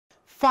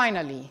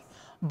Finally,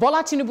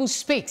 Bola Tinubu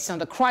speaks on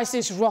the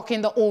crisis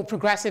rocking the All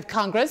Progressive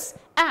Congress,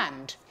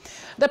 and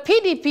the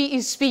PDP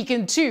is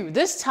speaking too.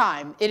 This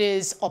time it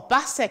is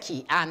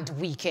Obaseki and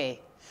Wike.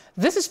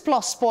 This is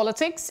Plus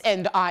Politics,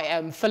 and I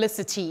am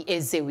Felicity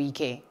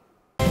Ezewuike.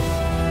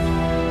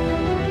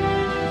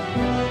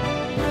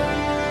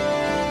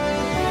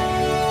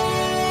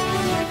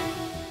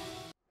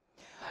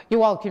 You're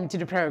welcome to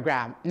the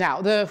program.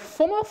 Now, the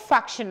former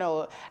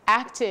factional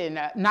acting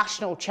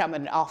national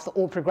chairman of the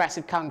All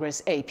Progressive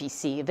Congress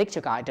APC,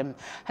 Giadom,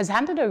 has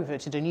handed over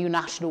to the new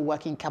National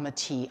Working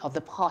Committee of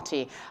the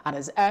party and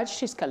has urged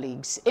his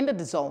colleagues in the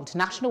dissolved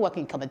National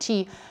Working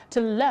Committee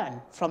to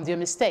learn from their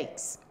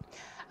mistakes.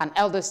 An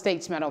elder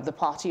statesman of the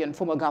party and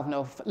former governor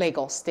of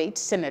Lagos State,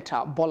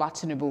 Senator Bola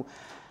Tinubu,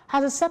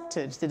 has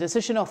accepted the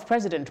decision of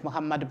President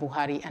Muhammadu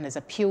Buhari and has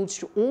appealed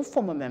to all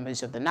former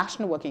members of the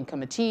National Working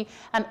Committee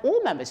and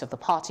all members of the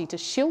party to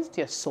shield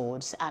their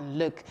swords and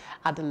look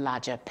at the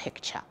larger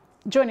picture.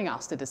 Joining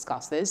us to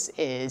discuss this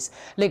is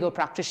legal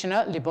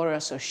practitioner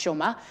Liborius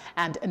Oshoma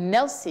and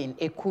Nelson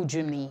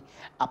Ekujumi,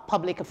 a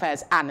public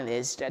affairs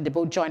analyst. They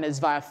both join us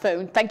via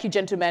phone. Thank you,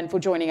 gentlemen, for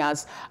joining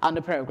us on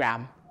the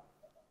program.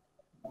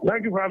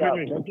 Thank you for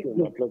having me. Thank you.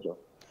 My pleasure.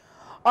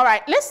 All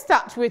right, let's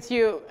start with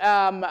you,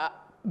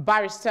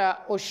 Barrister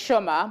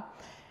Oshoma.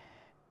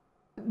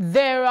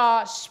 There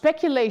are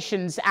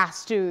speculations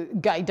as to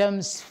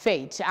Giadom's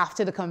fate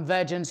after the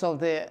convergence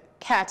of the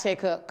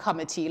caretaker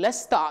committee.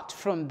 Let's start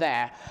from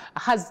there.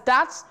 Has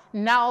that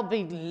now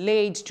been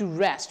laid to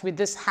rest with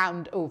this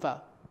handover?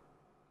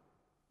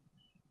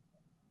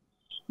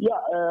 Yeah,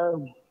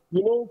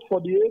 you know,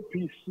 for the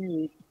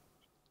APC,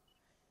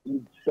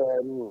 it's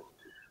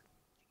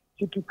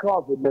typical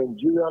of the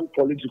Nigerian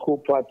political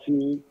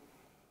party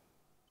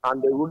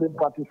and the ruling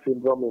party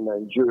syndrome in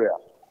Nigeria.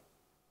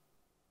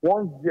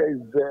 Once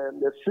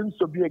there seems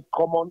to be a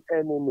common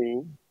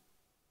enemy,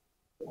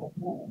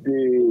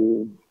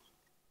 they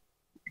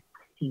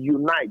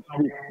unite.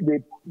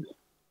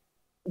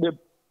 They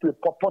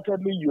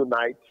purportedly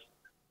unite,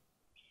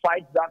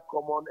 fight that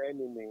common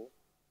enemy,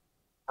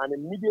 and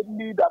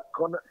immediately that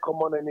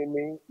common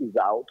enemy is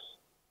out,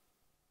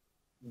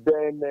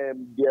 then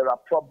there are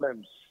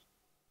problems.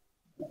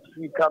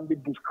 It can be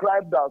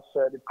described as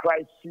the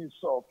crisis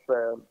of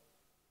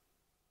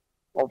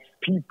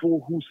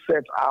people who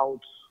set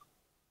out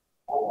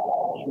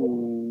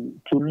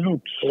to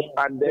loot,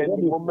 and then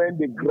the moment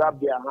they grab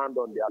their hand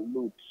on their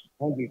loot,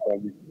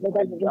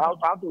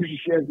 how to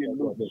share the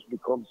loot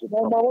becomes a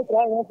problem.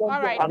 All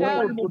right.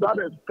 And to that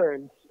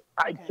extent,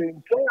 I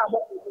think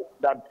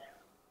that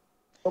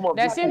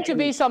there seems to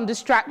be some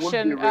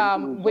distraction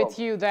with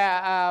you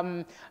there,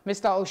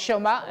 Mr.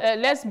 Oshoma.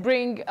 Let's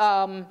bring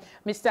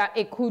Mr.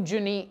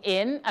 Ekujuni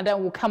in, and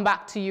then we'll come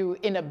back to you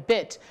in a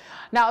bit.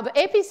 Now, the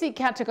APC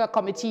Caretaker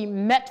Committee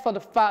met for the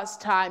first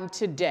time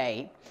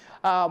today.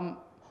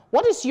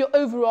 What is your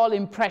overall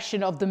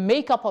impression of the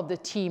makeup of the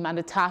team and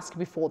the task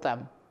before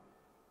them?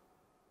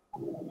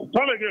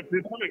 Come again,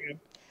 please. Come again.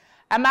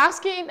 I'm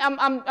asking,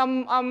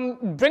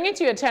 I'm bringing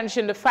to your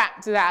attention the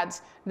fact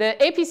that the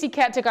APC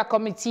Caretaker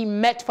Committee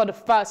met for the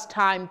first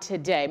time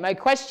today. My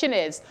question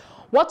is,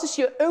 what is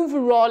your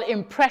overall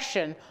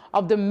impression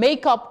of the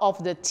makeup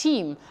of the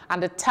team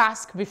and the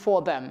task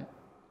before them?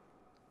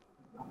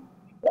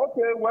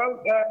 Okay, well,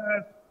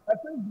 I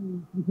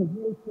think it is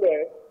very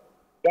clear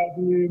that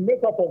the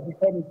makeup of the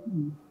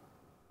committee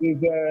is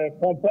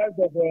comprised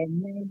of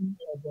men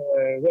of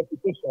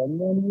reputation,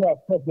 men who have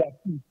taught their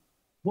feet,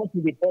 both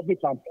in the public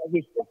and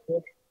private sector,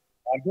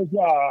 and those who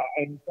are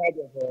inside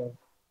of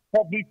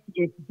public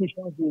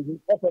institutions in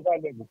whatever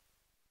level.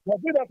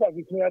 But be that as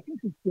it may, I think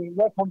it's a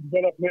welcome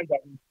development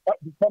that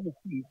the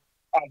committee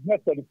has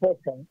met for the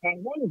first time.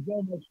 And one is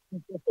very much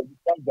interested in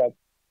the fact that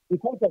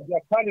because of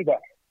their caliber,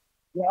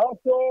 they are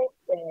also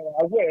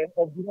aware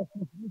of the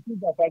responsibilities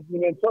that have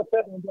been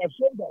entrusted on their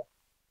shoulders.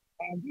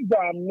 And these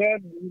are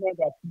men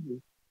that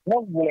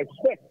one will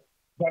expect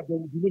that they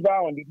will deliver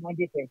on the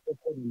mandate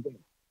entrusted in them.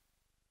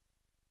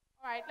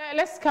 All right,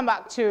 let's come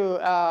back to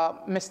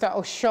Mr.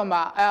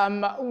 Oshoma.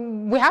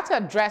 We have to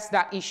address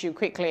that issue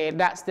quickly.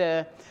 That's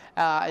the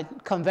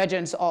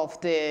convergence of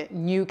the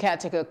new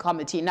caretaker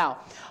committee. Now,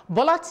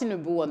 Bola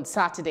Tinubu on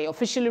Saturday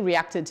officially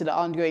reacted to the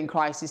ongoing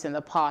crisis in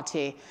the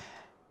party.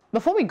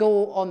 Before we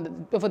go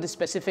on over the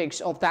specifics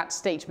of that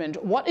statement,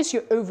 what is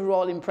your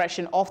overall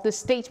impression of the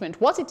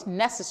statement? Was it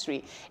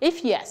necessary?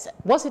 If yes,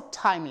 was it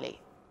timely?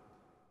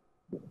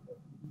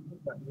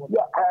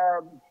 Yeah,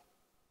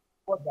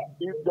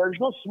 there is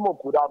no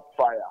smoke without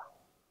fire.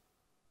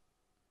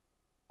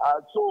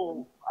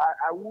 So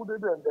I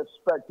wouldn't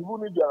expect,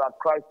 even if there are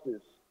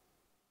crises,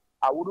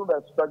 I wouldn't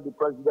expect the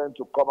president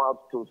to come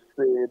out to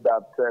say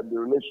that the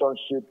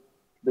relationship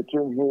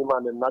between him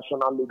and the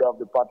national leader of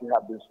the party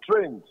have been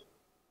strained.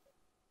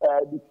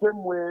 The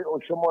same way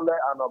Oshomole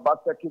and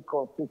Obaseki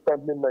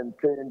consistently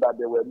maintained that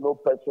there were no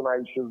personal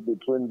issues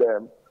between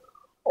them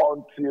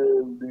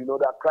until,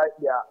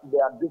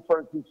 their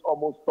differences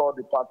almost tore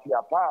the party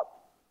apart.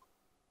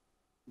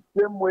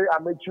 The same way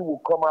Amechi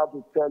will come out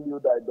to tell you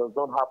that it does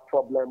not have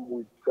problem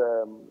with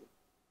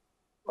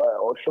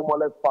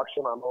Oshomole's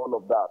faction and all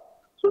of that.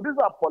 So these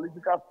are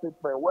political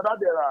statements. Whether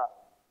there are,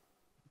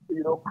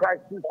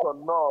 crises or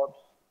not,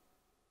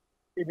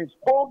 it is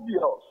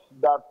obvious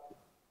that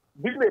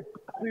being a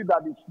party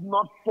that is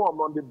not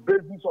formed on the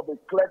basis of a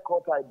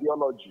clear-cut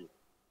ideology,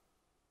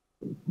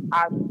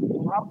 and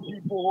you have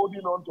people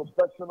holding on to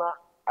personal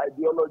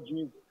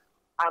ideologies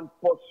and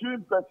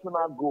pursuing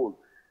personal goals,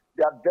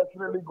 there are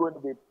definitely going to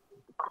be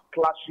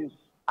clashes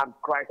and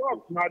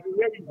crises. But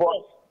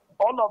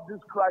all of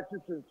these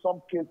crises, in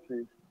some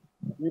cases,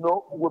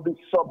 will be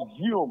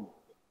subsumed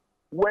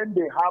when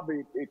they have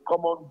a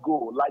common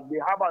goal. Like they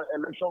have an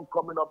election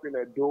coming up in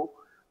Edo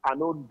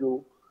and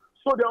Ondo.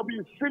 So there'll be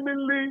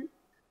seemingly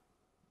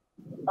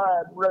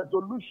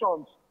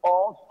resolutions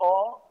or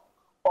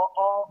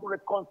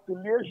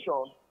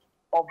reconciliation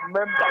of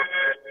members.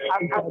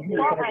 And as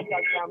far as I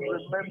can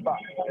remember,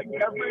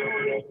 every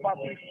ruling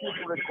party keeps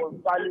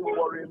reconciling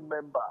warring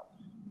members.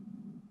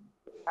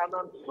 And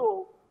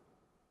so,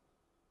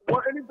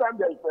 anytime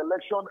there is an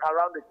election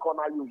around the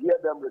corner, you hear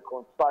them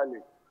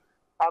reconciling.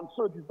 And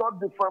so it is not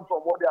different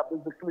from what they are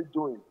basically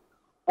doing.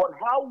 But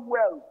how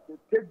well they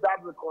take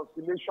that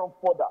reconciliation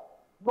further,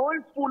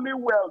 knowing fully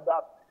well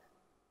that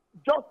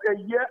just a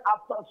year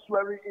after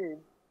swearing in,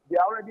 they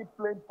are already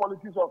playing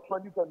politics of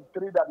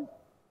 2023 that is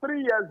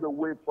 3 years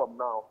away from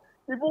now,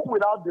 even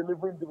without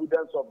delivering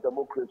dividends of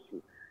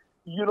democracy.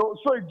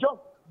 So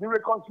the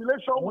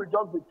reconciliation will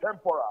just be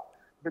temporal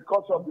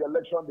because of the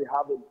election they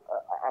have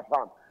at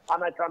hand.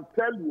 And I can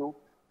tell you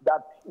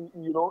that,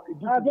 you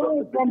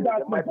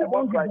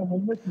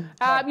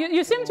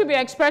seem to be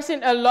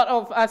expressing a lot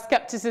of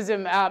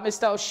skepticism,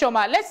 Mr.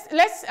 Oshoma.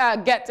 Let's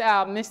get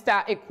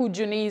Mr.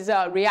 Ekujuni's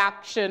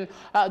reaction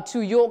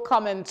to your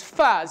comments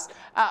first.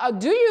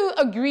 Do you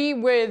agree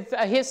with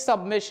his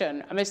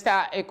submission,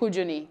 Mr.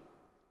 Ekujuni?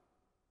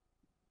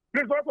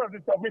 Please, what was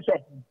the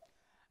submission?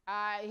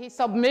 His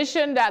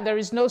submission that there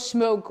is no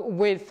smoke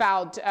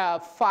without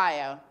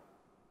fire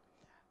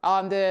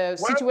on the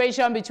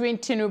situation between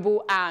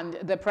Tinubu and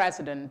the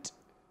president.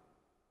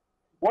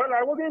 Well,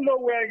 I wouldn't know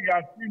where you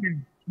are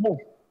seeing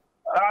smoke.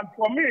 And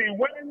for me,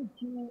 when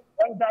two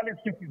elderly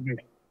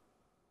citizens,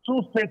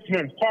 two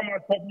statesmen come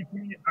out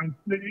publicly and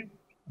say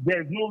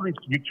there is no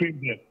risk between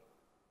them,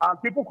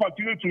 and people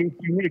continue to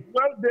insinuate,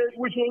 well,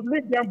 we should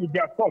leave them with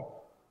their thoughts.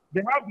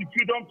 They have the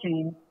freedom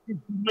to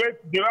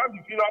insinuate, they have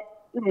the freedom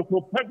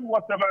to peddle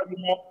whatever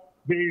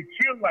they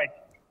feel like.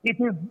 It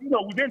is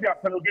within their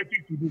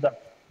prerogative to do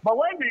that. But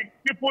when the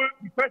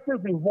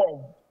persons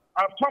involved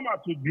have come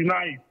out to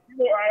deny it,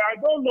 I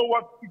don't know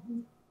what people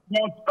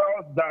want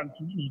else than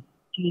to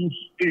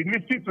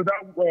listen to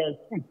that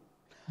truth.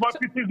 But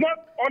it is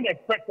not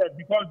unexpected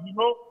because, we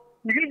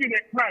live in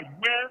a time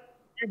where,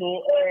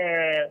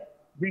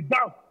 the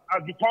doubt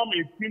has become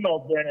a thing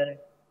of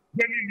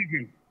daily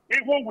living.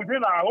 Even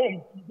within our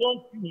homes, we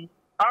don't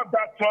have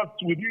that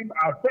trust within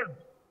ourselves.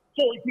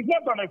 So it is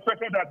not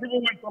unexpected that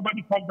even when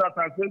somebody comes out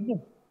and says,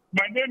 look,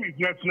 my name is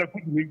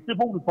Felicity,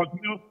 people will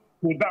continue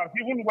to doubt,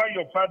 even when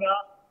your father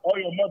or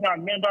your mother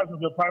and members of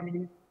the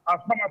family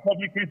have come out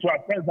publicly to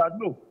attest that,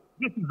 no,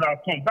 this is our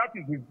son, that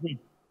is his name.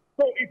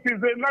 So it is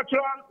a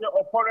natural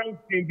occurrence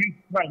in this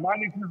time,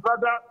 and it is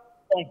rather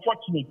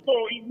unfortunate. So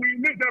we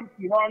need them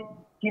to run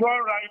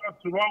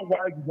riots, to run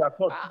wild with their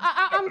thoughts.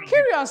 I'm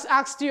curious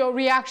as to your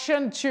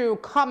reaction to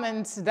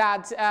comments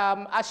that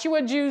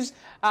Asiwaju's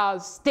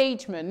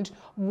statement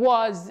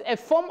was a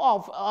form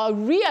of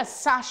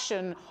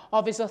reassertion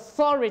of his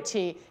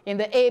authority in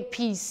the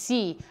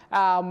APC.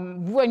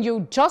 When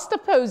you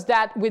juxtapose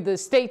that with the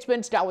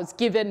statement that was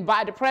given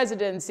by the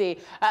presidency,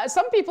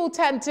 some people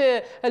tend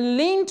to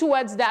lean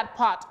towards that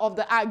part of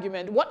the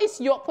argument. What is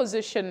your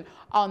position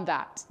on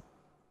that?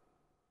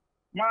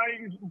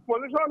 My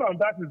position on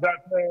that is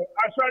that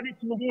actually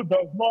Tinubu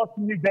does not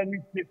need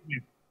any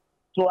statement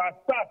to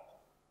assert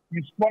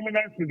his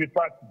prominence in the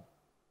party.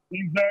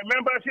 His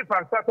membership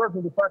and status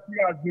in the party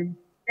has been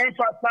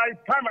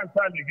emphasized time and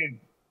time again.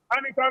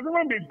 And it has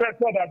even been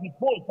tested at the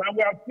polls, and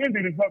we have seen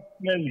the results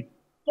clearly.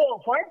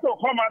 So for him to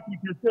come out with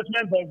a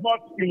statement does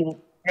not,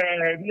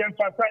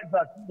 re-emphasize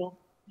that,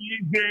 he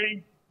is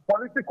a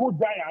political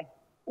giant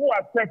who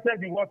has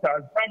tested the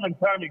waters time and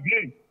time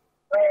again.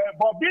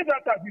 But be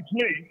that as it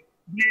may,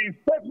 the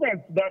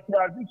statement that he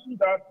has issued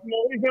that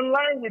is in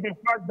line with the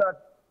fact that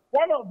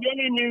one of the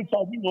only means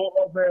of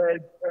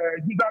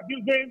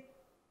disabusing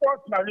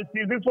false narratives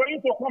is for you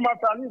to come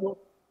out and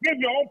give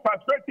your own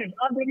perspective.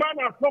 And the man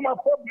has come out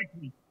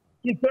publicly.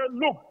 He said,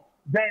 "Look,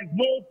 there is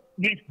no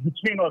rift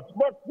between us."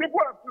 But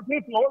people have to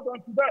hold on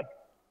to that.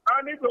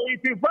 And it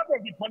is part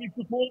of the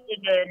political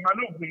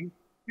maneuvering.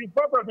 It's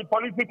part of the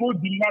political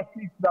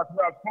gymnastics that we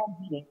have come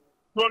to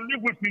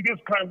live with in this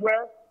time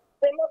where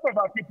a lot of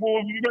our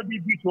people,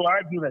 maybe due to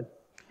arguments,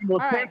 tend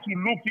to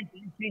look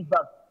into issues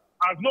that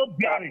has no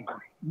bearing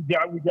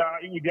with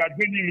their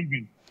daily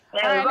living.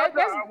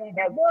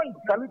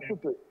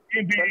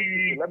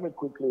 Let me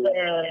quickly.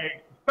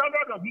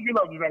 Standard of living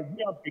of the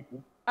Nigerian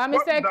people,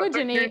 Mr.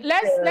 Ekujini,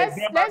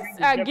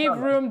 let's give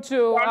room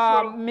to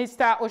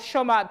Mr.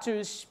 Oshoma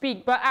to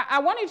speak. But I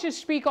want you to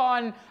speak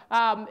on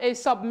a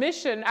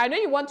submission. I know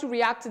you want to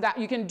react to that.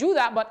 You can do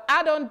that, but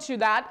add on to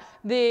that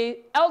the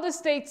elder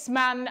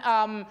statesman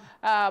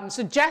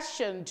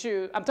suggestion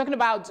to, I'm talking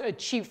about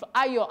Chief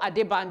Ayo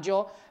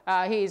Adebanjo.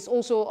 He is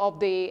also of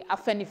the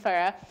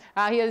Afenifere.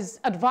 He has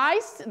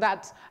advised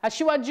that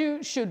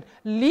Asiwaju should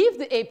leave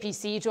the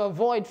APC to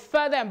avoid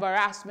further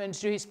embarrassment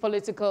to his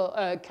political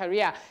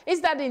career. Is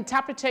that the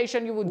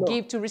interpretation you would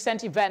give to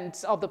recent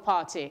events of the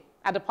party,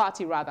 at the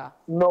party rather?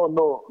 No.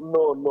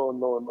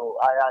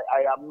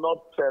 I am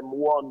not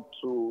one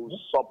to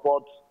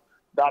support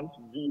that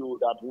view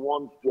that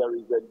once there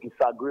is a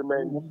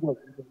disagreement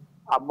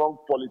among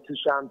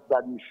politicians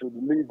that you should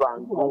leave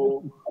and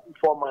go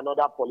form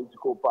another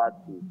political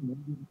party.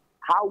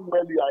 How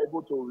well you are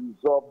able to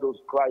resolve those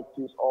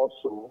crises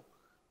also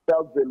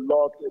tells a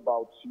lot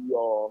about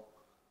your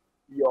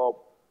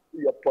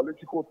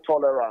political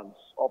tolerance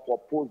of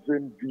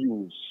opposing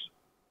views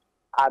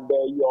and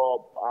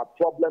your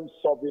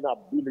problem-solving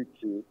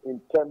ability in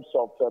terms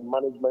of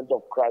management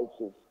of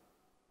crisis.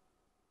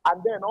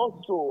 And then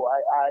also,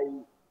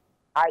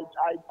 I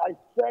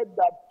said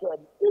that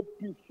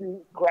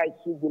APC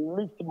crisis, the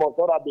list must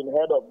not have been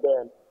heard of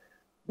them.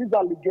 These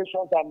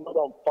allegations are not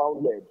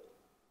unfounded,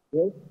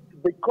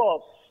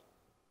 because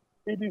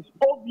it is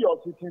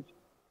obvious, it is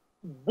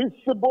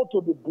visible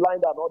to the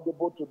blind and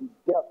audible to the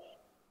deaf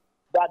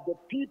that the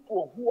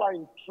people who are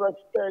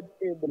interested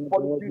in the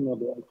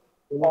politics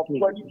of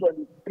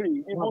 2023,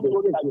 even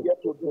though they are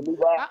yet to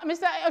deliver.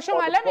 Mr.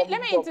 Oshoma, let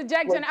me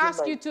interject and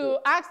ask you to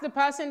ask the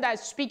person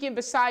that's speaking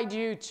beside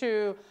you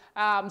to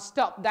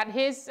stop, that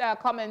his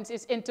comment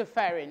is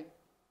interfering.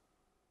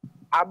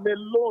 I'm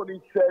alone.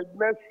 It says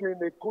Nesrin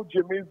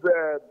Ekujimi's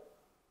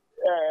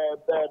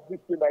this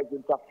thing that is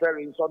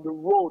interfering. It's on the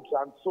roads,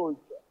 and so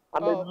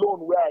I'm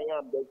alone where I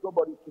am. There's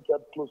nobody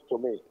seated close to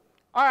me.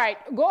 All right,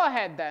 go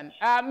ahead then.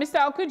 Mr.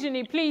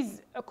 Okujini,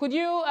 please, could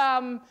you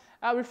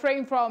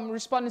refrain from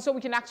responding so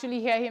we can actually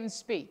hear him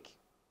speak?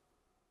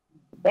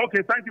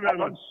 Okay, thank you very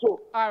much.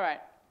 All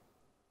right.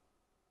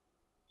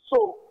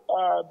 So,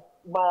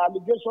 my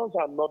allegations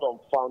are not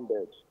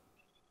unfounded.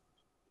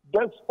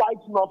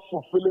 Despite not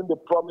fulfilling the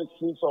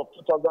promises of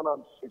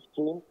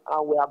 2015,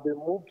 and we have been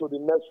moved to the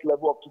next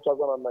level of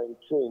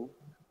 2019,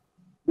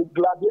 the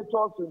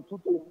gladiators in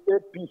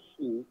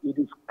APC, it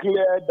is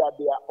clear that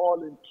they are all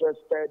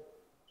interested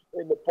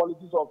in the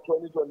politics of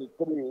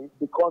 2023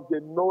 because they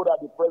know that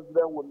the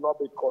president will not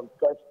be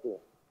contesting.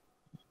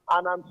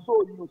 And so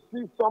you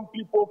see some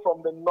people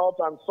from the north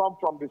and some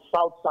from the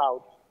south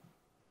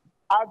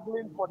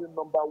arguing for the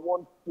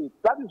 #1 seat.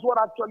 That is what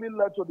actually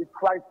led to the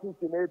crisis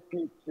in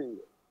APC.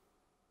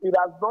 It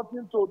has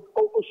nothing to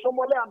do.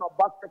 Oshomole and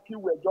Obaseki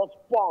were just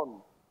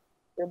pawns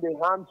in the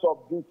hands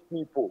of these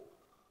people.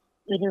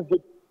 It is the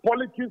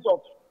politics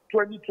of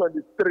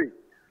 2023.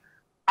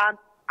 And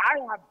I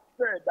have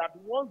said that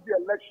once the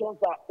elections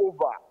are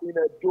over in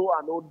Edo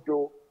and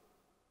Ondo,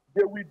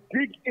 they will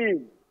dig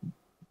in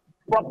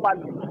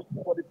properly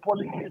for the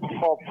politics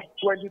of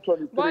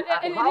 2023. But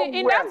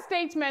in that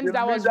statement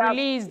that was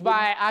released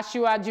by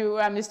Asiwaju,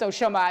 Mr.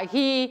 Oshoma,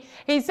 he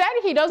said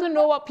he doesn't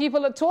know what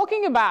people are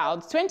talking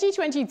about.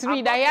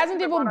 2023, that he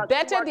hasn't even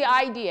bettered the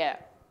idea.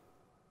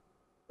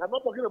 I'm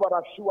not talking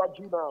about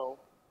Asiwaju now.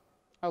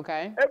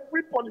 Okay.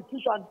 Every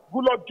politician,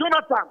 Goodluck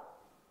Jonathan,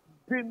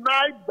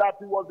 denied that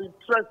he was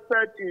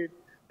interested in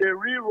a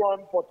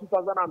rerun for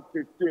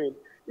 2015,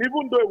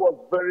 even though it was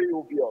very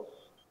obvious.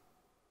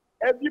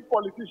 Every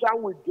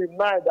politician will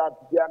deny that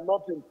they are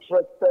not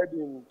interested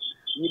in,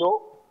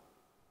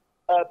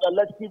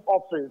 elective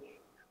office,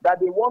 that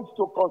they want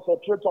to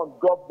concentrate on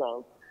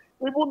governance,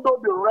 even though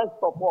the rest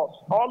of us,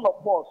 all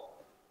of us,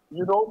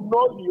 know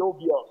the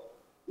obvious.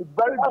 It's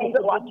very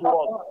difficult to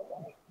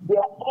us. They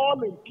are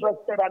all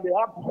interested and they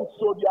have good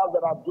soldiers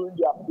that are doing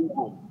their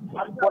bidding.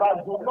 But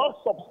I do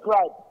not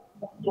subscribe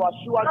to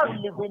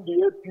Asiwaju leaving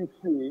the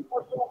APC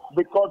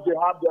because there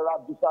are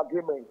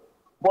disagreements.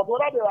 But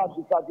whether there are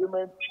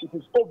disagreements, it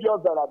is obvious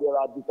that there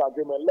are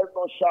disagreements. Let's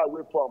not shy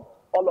away from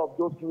all of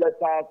those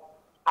letters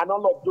and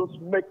all of those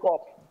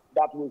makeup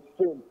that we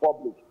see in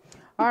public.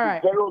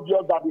 It's very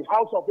obvious that the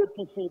House of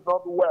APC is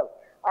not well.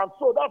 And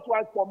so that's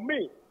why for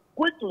me,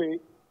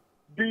 quickly,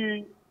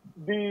 the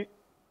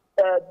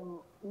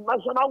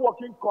National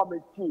Working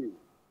Committee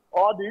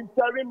or the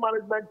Interim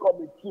Management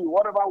Committee,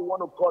 whatever we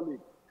want to call it,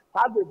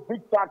 has a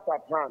big task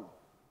at hand,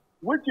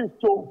 which is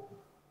to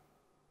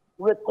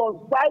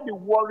reconcile the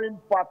warring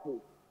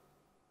parties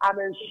and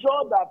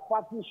ensure that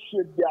parties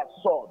shake their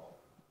sword.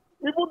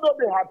 Even though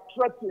they have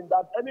threatened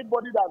that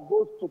anybody that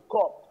goes to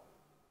court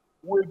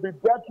will be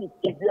dealt with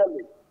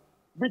severely,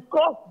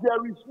 because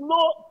there is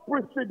no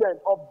precedent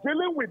of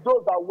dealing with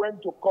those that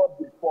went to court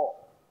before.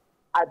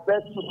 I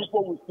bet you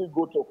people will still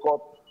go to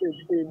court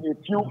in a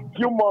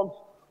few months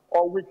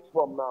or weeks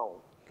from now.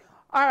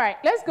 All right,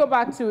 let's go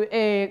back to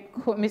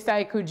Mr.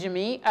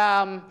 Ekujimi.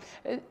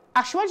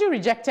 Ezewuike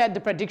rejected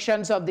the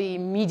predictions of the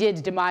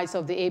immediate demise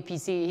of the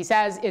APC. He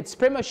says it's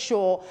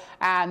premature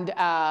and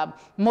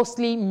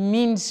mostly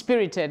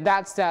mean-spirited.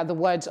 That's the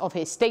words of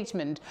his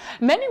statement.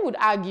 Many would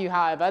argue,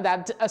 however,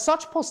 that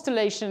such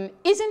postulation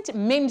isn't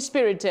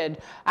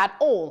mean-spirited at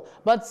all,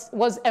 but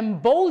was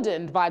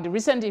emboldened by the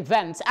recent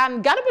events.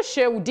 And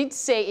Giadom did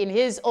say in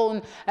his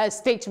own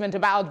statement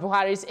about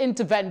Buhari's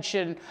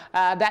intervention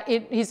that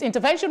his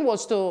intervention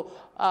was to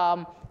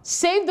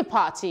save the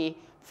party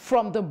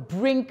from the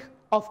brink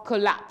of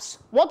collapse.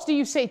 What do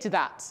you say to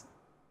that?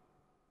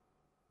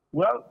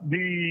 Well,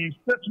 the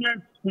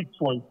statement speaks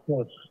for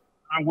itself,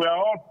 and we are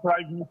all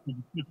private to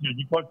the statement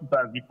because it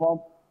has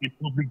become a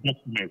public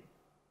document.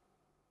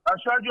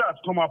 Ezewuike has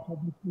come out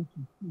publicly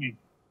to say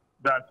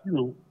that,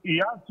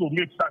 he has to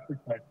make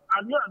sacrifice.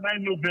 And you and I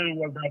know very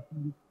well that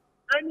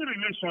any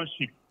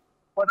relationship,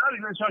 for that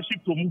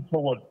relationship to move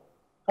forward,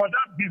 for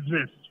that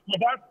business, for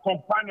that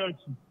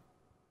companionship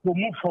to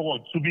move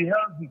forward, to be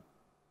healthy,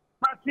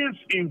 parties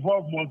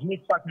involved must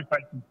make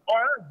sacrifices, or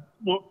else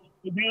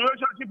the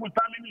relationship will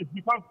terminate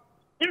because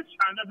each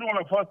and every one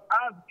of us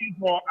has his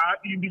or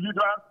our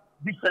individual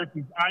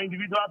differences, our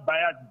individual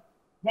biases.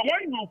 But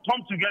when you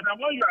come together,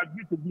 when you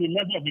agree to be a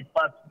member of a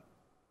party,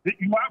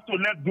 you have to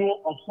let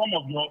go of some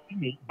of your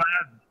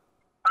biases.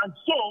 And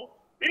so,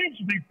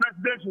 if the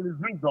president in his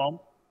wisdom,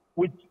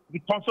 with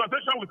the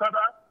consultation with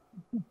other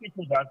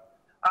stakeholders,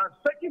 are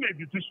taking a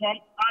decision,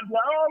 and they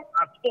are all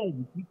at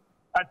home with it,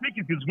 I think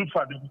it is good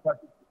for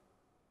democracy.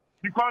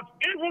 Because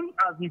even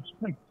as we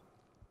speak,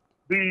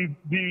 the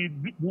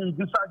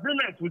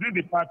disagreement within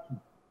the party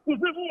is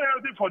even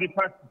healthy for the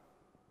party.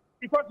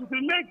 Because it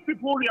will make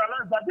people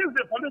realize that this is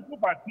a political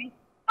party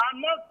and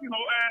not, a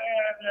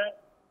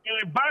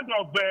band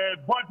of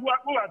boys who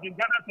have been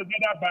gathered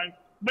together by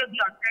maybe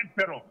an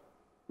emperor.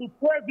 To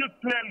say this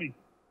clearly,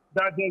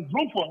 that there's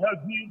room for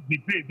healthy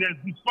debate,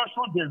 there's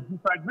discussion, there's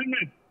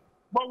disagreement.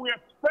 But we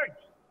expect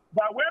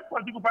that when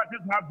political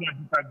parties have their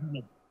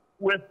disagreement,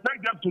 we expect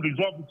them to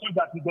resolve it so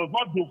that it does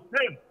not go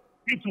fail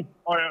into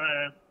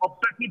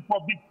upsetting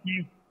public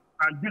peace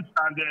and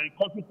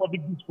causing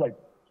public disquiet.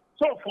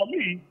 So for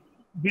me,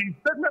 the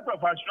statement of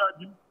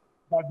Ezewuike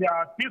that they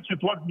are pleased with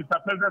what Mr.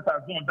 President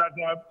has done, that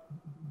they have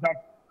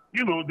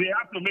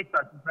to make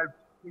sacrifices.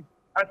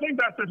 I think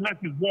that statement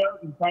is well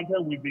in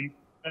tandem with the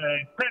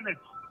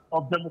tenets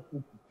of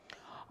democracy.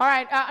 All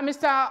right,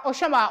 Mr.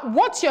 Oshama,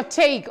 what's your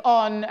take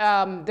on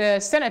the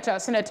Senator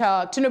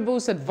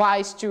Tinubu's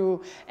advice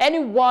to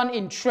anyone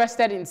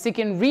interested in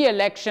seeking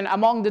re-election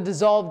among the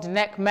dissolved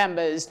NEC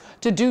members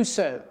to do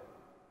so?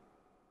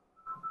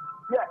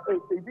 Yeah,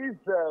 it is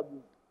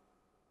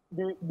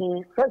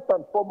the first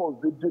and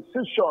foremost, the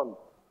decision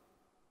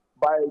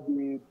by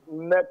the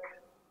NEC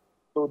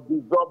to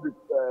dissolve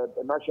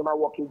the National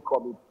Working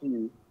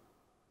Committee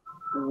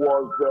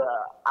was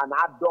an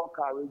ad hoc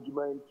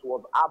arrangement,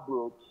 was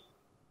abrupt.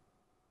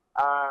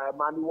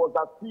 And it was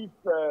as if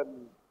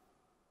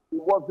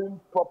it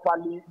wasn't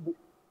properly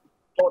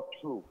thought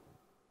through.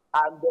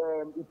 And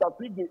it's as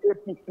if the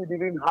APC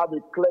didn't have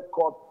a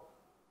clear-cut,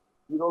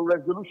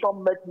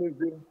 resolution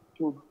mechanism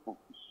to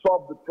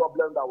solve the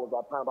problem that was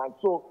at hand. And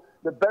so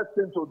the best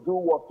thing to do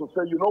was to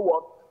say, you know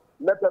what,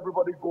 let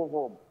everybody go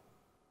home.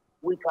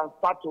 We can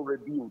start to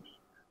rebuild.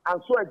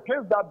 And so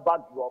against that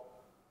backdrop,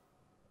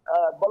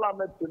 Bola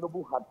Ahmed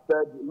Tinubu had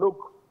said,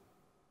 look,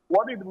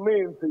 what it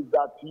means is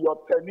that your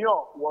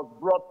tenure was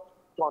brought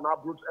to an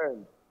abrupt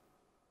end.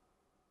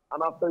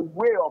 And as a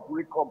way of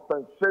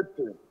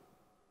recompensating,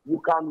 you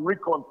can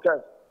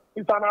recontest.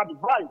 It's an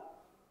advice,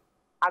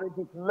 and it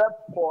is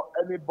left for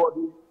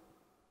anybody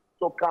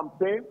to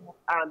campaign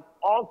and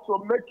also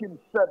make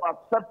himself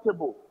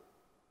acceptable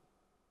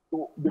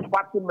to the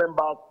party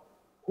members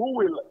who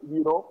will,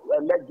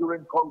 elect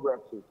during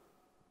congresses.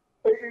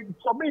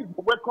 For me, it's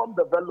a welcome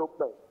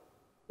development.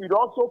 It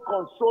also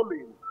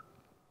consoling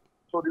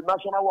to the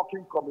National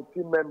Working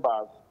Committee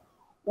members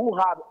who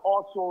had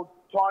also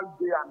toiled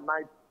day and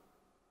night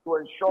to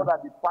ensure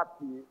that the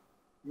party,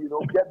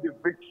 get the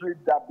victory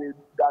that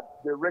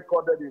they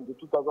recorded in the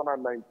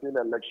 2019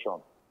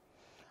 election.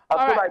 And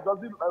so that it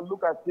doesn't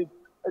look as if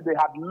they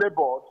had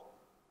labored,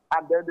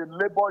 and then the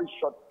labor is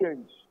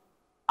shortchanged,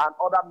 and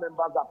other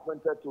members are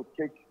appointed to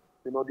take,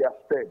 their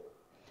stead.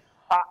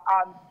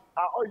 And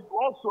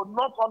also,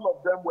 not all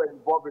of them were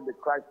involved in the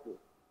crisis.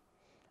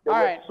 There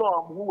were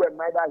some who were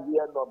neither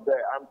here nor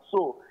there. And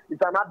so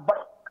it's an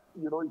advice,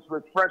 it's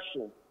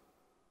refreshing,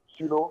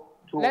 to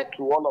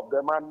all of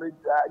them. And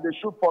they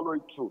should follow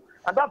it through.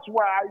 And that's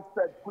why I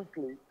said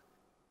quickly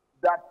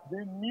that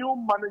the new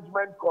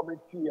management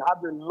committee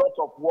had a lot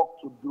of work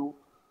to do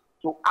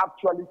to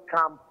actually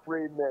calm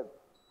frayness.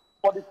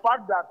 For the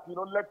fact that,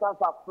 letters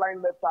are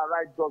flying left and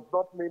right does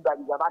not mean that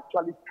you can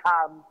actually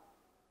calm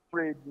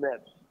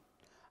frayness.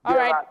 There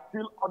are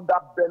still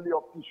underbelly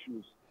of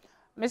issues.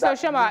 Mr.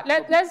 Oshama,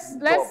 let's if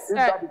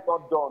that is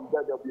not done,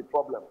 then there'll be a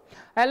problem.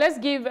 Let's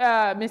give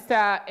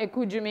Mr.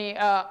 Ekujimi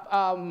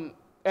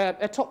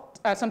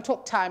some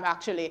talk time,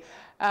 actually.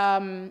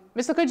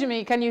 Mr.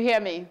 Ekujimi, can you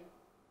hear me?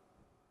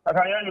 I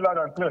can hear you loud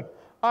and clear.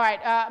 All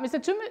right, Mr.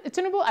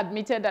 Tinubu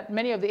admitted that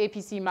many of the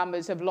APC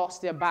members have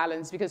lost their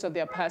balance because of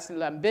their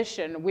personal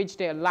ambition, which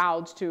they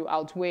allowed to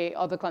outweigh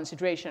other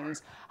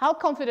considerations. How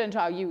confident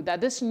are you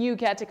that this new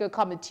caretaker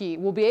committee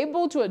will be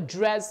able to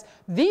address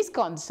these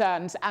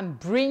concerns and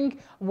bring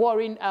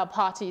warring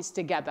parties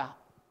together?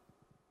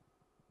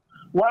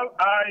 Well,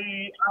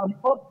 I am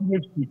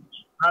optimistic,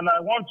 and I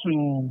want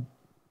to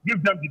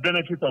give them the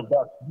benefit of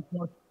that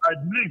because I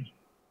believe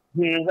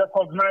they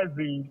recognize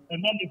the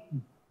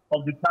enormity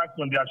of the tax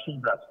on their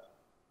shoulders.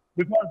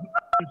 Because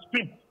as I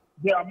speak,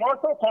 they are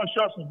also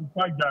conscious of the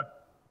fact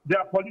that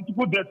their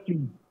political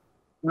destiny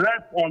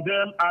rests on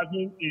them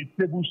having a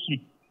stable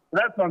sheet,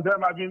 rests on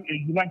them having a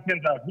united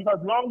house, because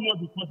we all know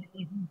the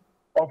consequences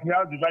of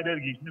a divided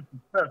against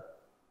itself.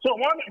 So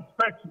one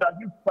expects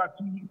that this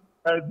party,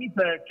 these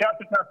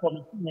caretaker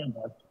committee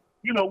members,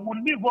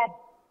 will live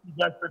up to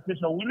their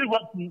expectation, will live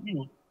up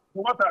to,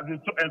 what has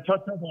been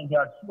entrusted on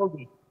their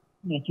shoulders,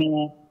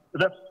 to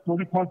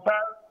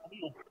reconcile,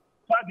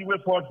 find the way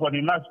forward for the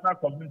national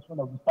convention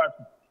of the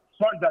party,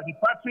 such that the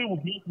party will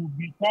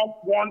become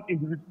one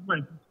individual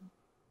entity,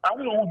 and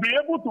we will be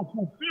able to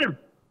fulfill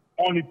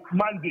on its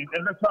mandate,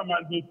 electoral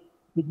mandate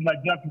to the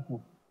Nigerian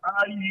people.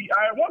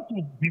 I want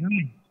to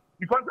believe,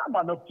 because I'm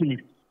an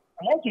optimist,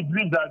 I want to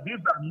believe that these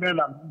are men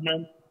and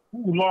women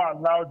who will not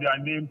allow their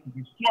name to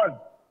be spoiled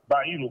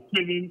by,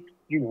 failing,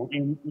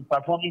 in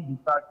performing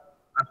the task.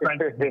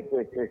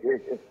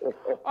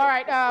 All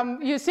right,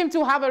 you seem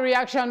to have a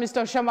reaction,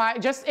 Mr. Sharma.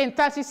 Just in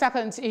 30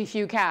 seconds, if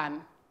you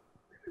can.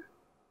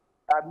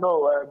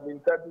 No, in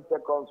 30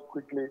 seconds,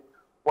 quickly,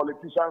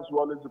 politicians will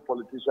always be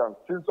politicians.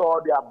 Since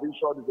all the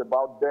ambition is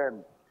about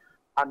them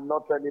and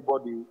not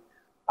anybody,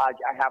 I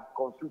have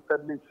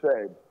consistently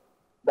said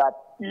that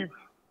if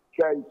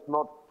care is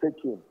not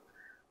taken,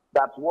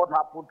 that what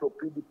happened to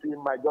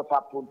PDP might just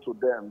happen to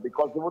them.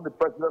 Because even the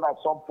president at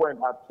some point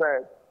had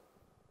said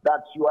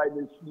that you are in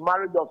a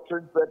marriage of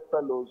strange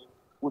bedfellows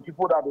with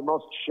people that do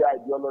not share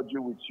ideology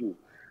with you.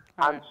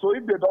 Right. And so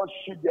if they don't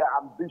share their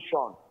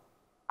ambition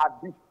at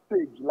this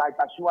stage, like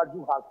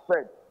Ezewuike has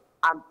said,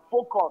 and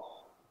focus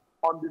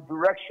on the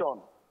direction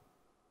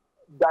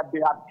that they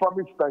had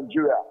promised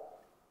Nigeria,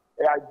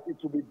 it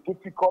will be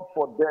difficult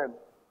for them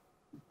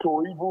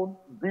to even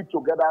be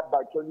together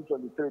by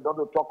 2023, not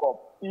to talk of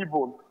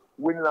even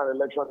winning an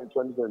election in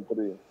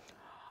 2023.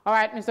 All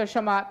right, Mr.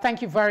 Sharma,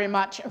 thank you very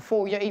much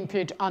for your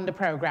input on the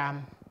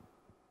program.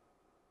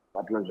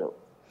 My pleasure.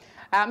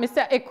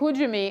 Mr.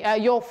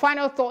 Ekujimi, your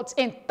final thoughts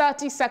in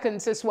 30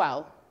 seconds as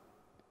well.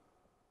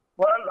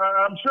 Well,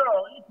 I'm sure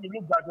if you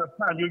look at the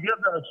time, you gave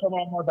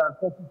Sharma more than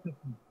 30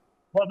 seconds.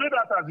 But be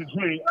that as it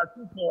may, I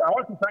think I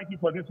want to thank you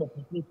for this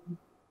opportunity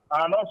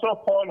and also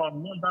call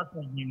on members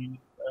of the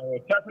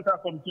capital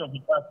committee of the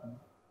party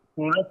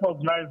to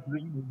recognize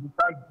the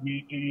fact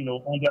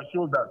on their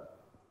shoulders.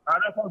 I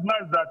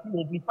recognize that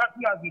the party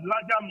has a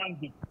larger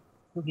mandate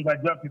to the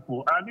Nigerian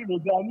people, and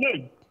their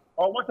name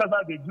or whatever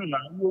they do now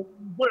will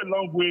go a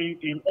long way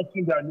in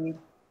etching their name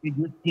in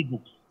the history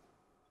books.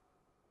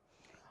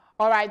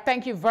 All right,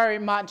 thank you very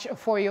much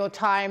for your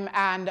time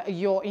and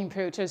your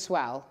input as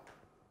well.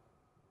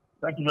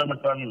 Thank you very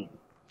much for having me.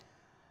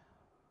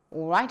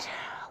 All right,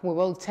 we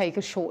will take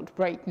a short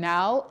break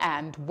now,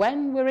 and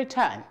when we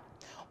return,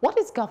 what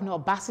is Governor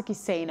Obaseki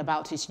saying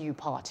about his new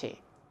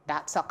party?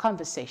 That's our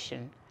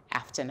conversation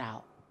after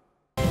now.